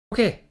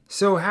Okay,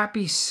 so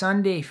happy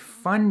Sunday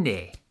fun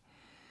day.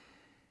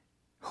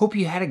 Hope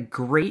you had a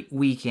great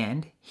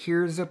weekend.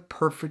 Here's a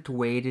perfect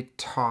way to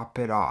top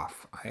it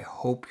off. I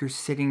hope you're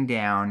sitting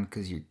down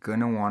because you're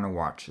gonna want to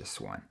watch this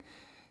one.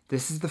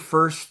 This is the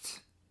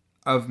first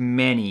of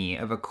many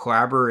of a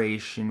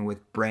collaboration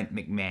with Brent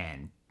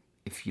Mcmahon.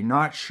 If you're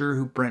not sure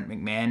who Brent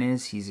Mcmahon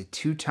is, he's a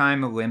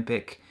two-time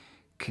Olympic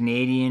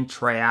Canadian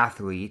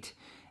triathlete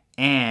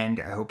and,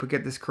 I hope I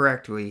get this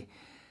correctly,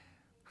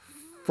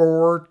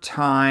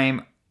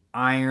 four-time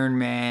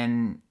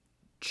Ironman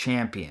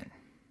champion.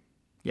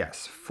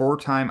 Yes,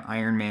 four-time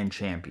Ironman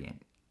champion.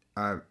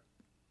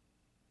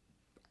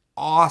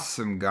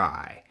 Awesome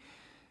guy.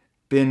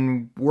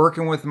 Been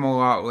working with him a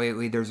lot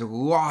lately. There's a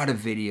lot of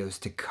videos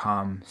to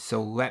come,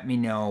 so let me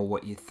know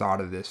what you thought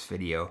of this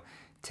video.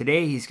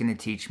 Today he's going to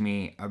teach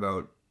me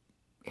about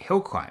hill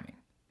climbing.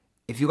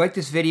 If you like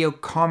this video,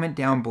 comment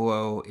down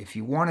below. If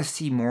you want to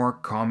see more,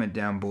 comment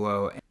down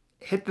below.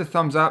 Hit the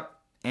thumbs up.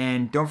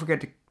 And don't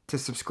forget to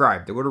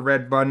subscribe. The little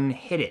red button,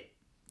 hit it.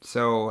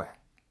 So,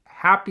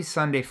 happy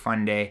Sunday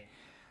fun day.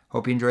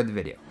 Hope you enjoyed the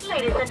video.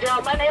 Ladies and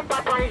gentlemen, in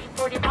preparation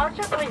for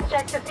departure, please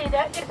check to see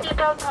that your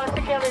seatbelt are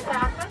securely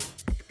fastened.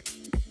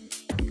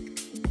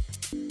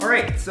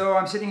 Alright, so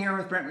I'm sitting here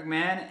with Brent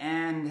Mcmahon,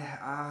 and,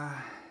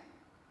 yeah,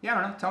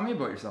 I don't know, tell me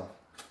about yourself.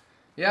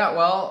 Yeah,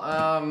 well,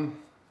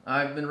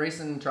 I've been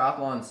racing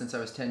triathlons since I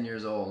was 10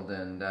 years old,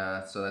 and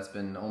so that's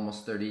been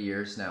almost 30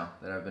 years now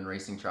that I've been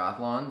racing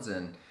triathlons,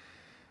 and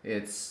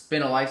it's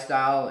been a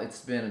lifestyle,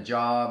 it's been a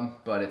job,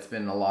 but it's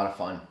been a lot of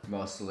fun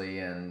mostly,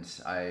 and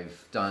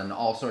I've done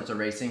all sorts of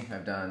racing.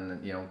 I've done,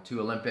 2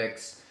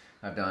 Olympics,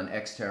 I've done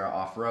Xterra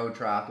off-road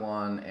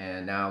triathlon,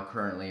 and now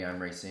currently I'm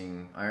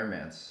racing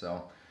Ironmans,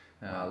 so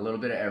a little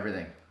bit of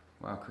everything.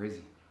 Wow,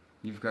 crazy.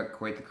 You've got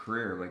quite the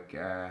career. Like,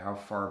 how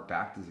far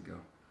back does it go?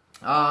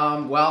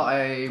 Well,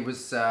 I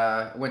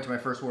went to my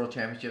first World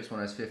Championships when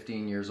I was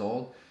 15 years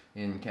old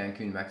in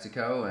Cancun,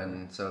 Mexico,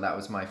 and so that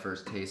was my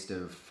first taste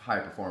of high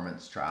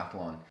performance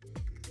triathlon.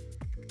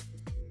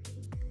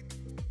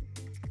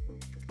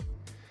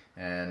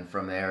 And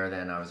from there,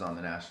 then I was on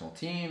the national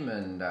team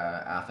and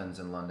Athens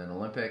and London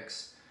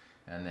Olympics,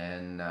 and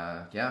then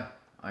yeah,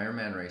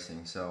 Ironman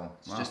racing. So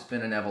it's just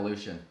been an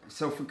evolution.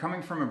 So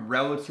coming from a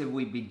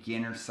relatively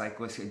beginner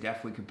cyclist,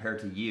 definitely compared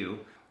to you,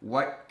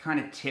 what kind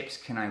of tips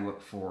can I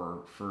look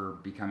for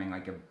becoming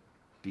like a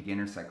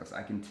beginner cyclist?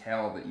 I can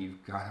tell that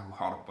you've got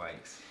a lot of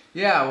bikes.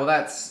 Yeah, well,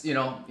 that's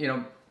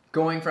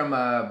going from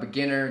a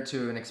beginner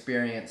to an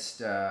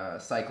experienced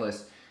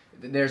cyclist.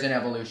 There's an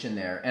evolution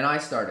there, and I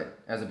started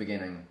as a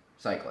beginning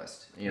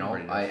cyclist.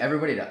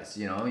 Everybody does.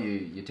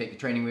 You take the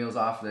training wheels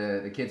off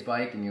the kid's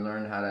bike and you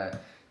learn how to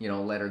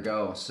let her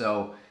go.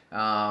 So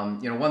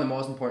one of the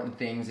most important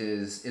things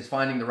is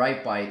finding the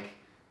right bike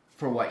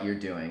for what you're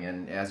doing.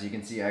 And as you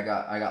can see, I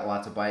got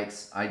lots of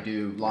bikes. I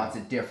do lots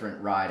of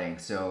different riding.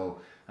 So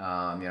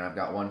I've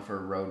got one for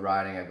road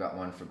riding, I've got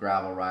one for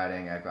gravel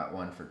riding, I've got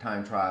one for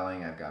time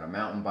trialing, I've got a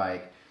mountain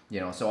bike,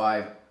 so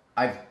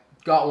I've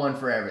got one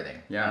for everything.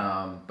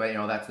 Yeah. But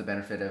that's the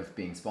benefit of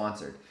being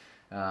sponsored.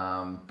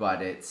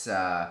 But it's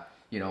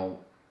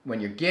when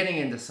you're getting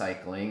into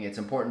cycling, it's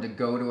important to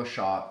go to a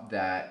shop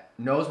that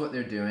knows what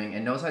they're doing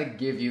and knows how to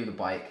give you the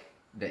bike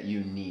that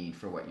you need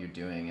for what you're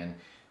doing.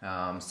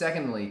 And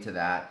secondly to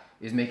that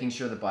is making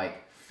sure the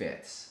bike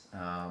fits.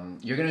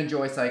 You're going to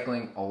enjoy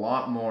cycling a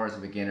lot more as a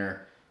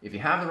beginner if you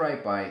have the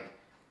right bike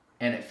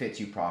and it fits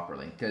you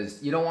properly,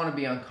 because you don't want to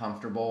be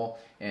uncomfortable,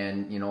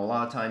 and a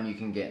lot of time you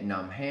can get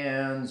numb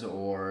hands,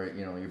 or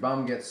your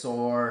bum gets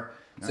sore.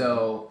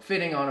 So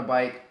fitting on a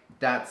bike,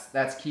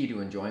 that's key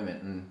to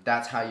enjoyment, and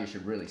that's how you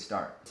should really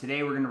start.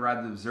 Today we're going to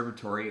ride the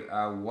observatory.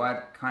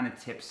 What kind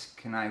of tips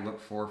can I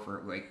look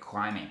for like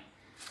climbing?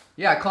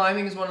 Yeah,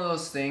 climbing is one of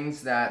those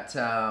things that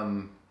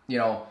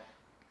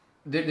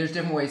there's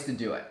different ways to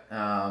do it.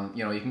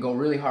 You can go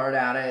really hard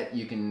at it,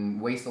 you can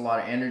waste a lot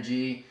of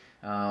energy,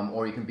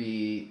 or you can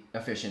be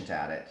efficient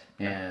at it.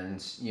 Yeah.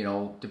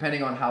 And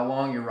depending on how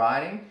long you're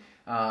riding,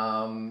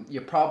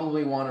 you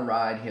probably want to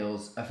ride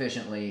hills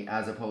efficiently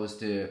as opposed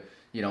to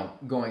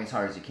going as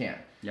hard as you can.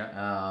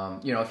 Yeah.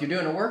 If you're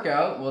doing a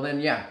workout, well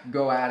then yeah,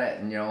 go at it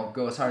and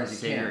go as hard as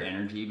you can. Save your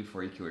energy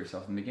before you kill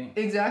yourself in the beginning.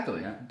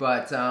 Exactly. Yeah.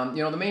 But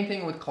the main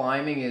thing with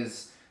climbing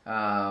is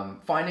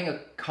finding a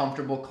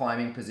comfortable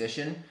climbing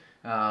position.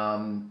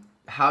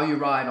 How you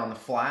ride on the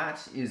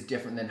flat is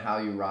different than how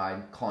you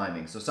ride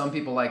climbing. So some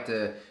people like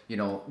to,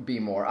 be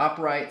more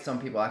upright.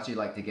 Some people actually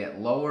like to get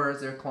lower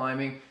as they're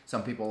climbing.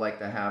 Some people like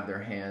to have their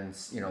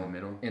hands,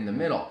 in the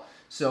middle.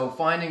 So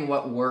finding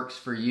what works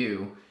for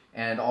you,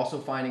 and also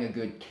finding a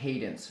good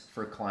cadence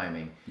for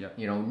climbing. Yep.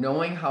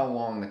 Knowing how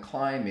long the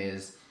climb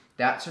is,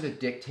 that sort of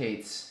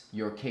dictates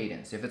your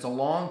cadence. If it's a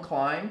long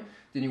climb,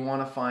 then you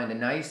want to find a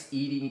nice,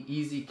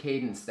 easy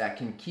cadence that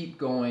can keep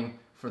going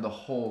for the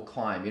whole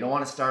climb. You don't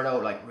want to start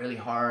out like really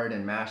hard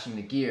and mashing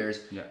the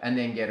gears, and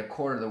then get a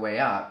quarter of the way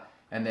up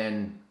and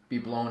then be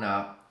blown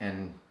up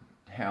and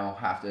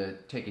have to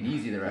take it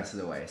easy the rest of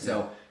the way.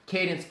 So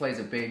cadence plays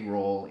a big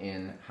role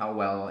in how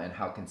well and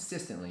how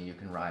consistently you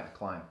can ride a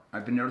climb.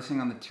 I've been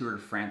noticing on the Tour de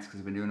France, because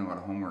I've been doing a lot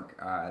of homework,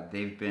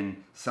 they've been,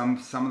 some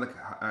of the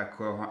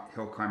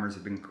hill climbers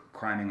have been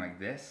climbing like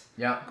this.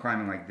 Yeah.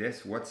 Climbing like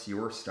this. What's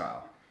your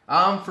style?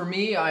 For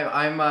me,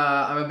 I'm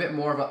a bit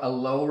more of a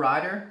low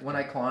rider when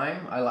I climb.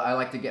 I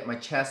like to get my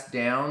chest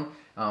down.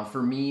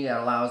 For me,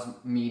 that allows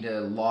me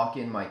to lock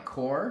in my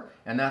core,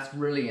 and that's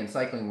really in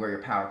cycling where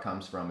your power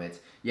comes from. It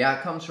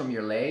comes from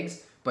your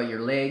legs, but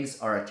your legs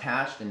are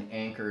attached and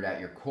anchored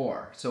at your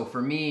core. So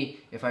for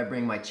me, if I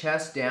bring my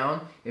chest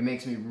down, it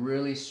makes me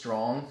really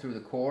strong through the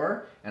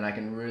core, and I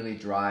can really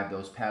drive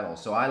those pedals.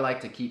 So I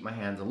like to keep my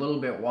hands a little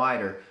bit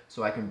wider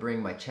so I can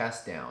bring my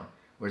chest down.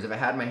 Whereas if I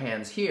had my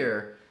hands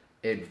here,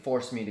 it'd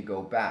force me to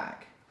go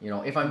back. You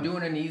know, if I'm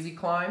doing an easy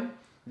climb,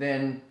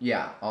 then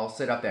yeah, I'll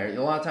sit up there.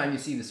 A lot of time you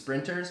see the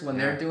sprinters when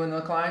they're doing the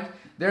climb,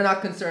 they're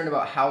not concerned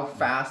about how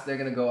fast they're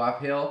gonna go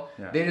uphill.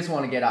 Yeah. They just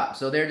want to get up.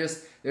 So they're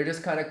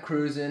just kind of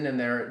cruising, and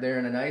they're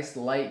in a nice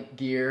light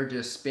gear,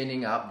 just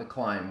spinning up the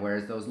climb.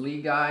 Whereas those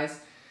lead guys,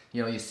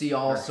 you know, you see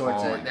all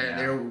sorts of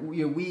they're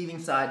weaving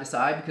side to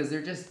side because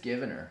they're just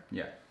giving her.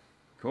 Yeah,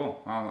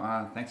 cool.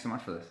 Well, thanks so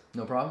much for this.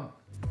 No problem.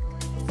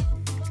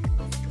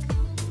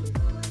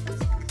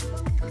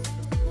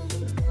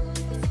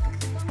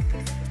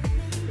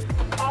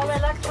 All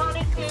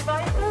electronic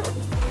devices,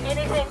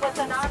 anything with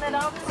an on and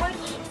off switch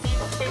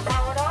needs to be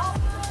powered off,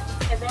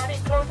 and that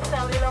includes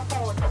cellular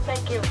phones.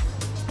 Thank you.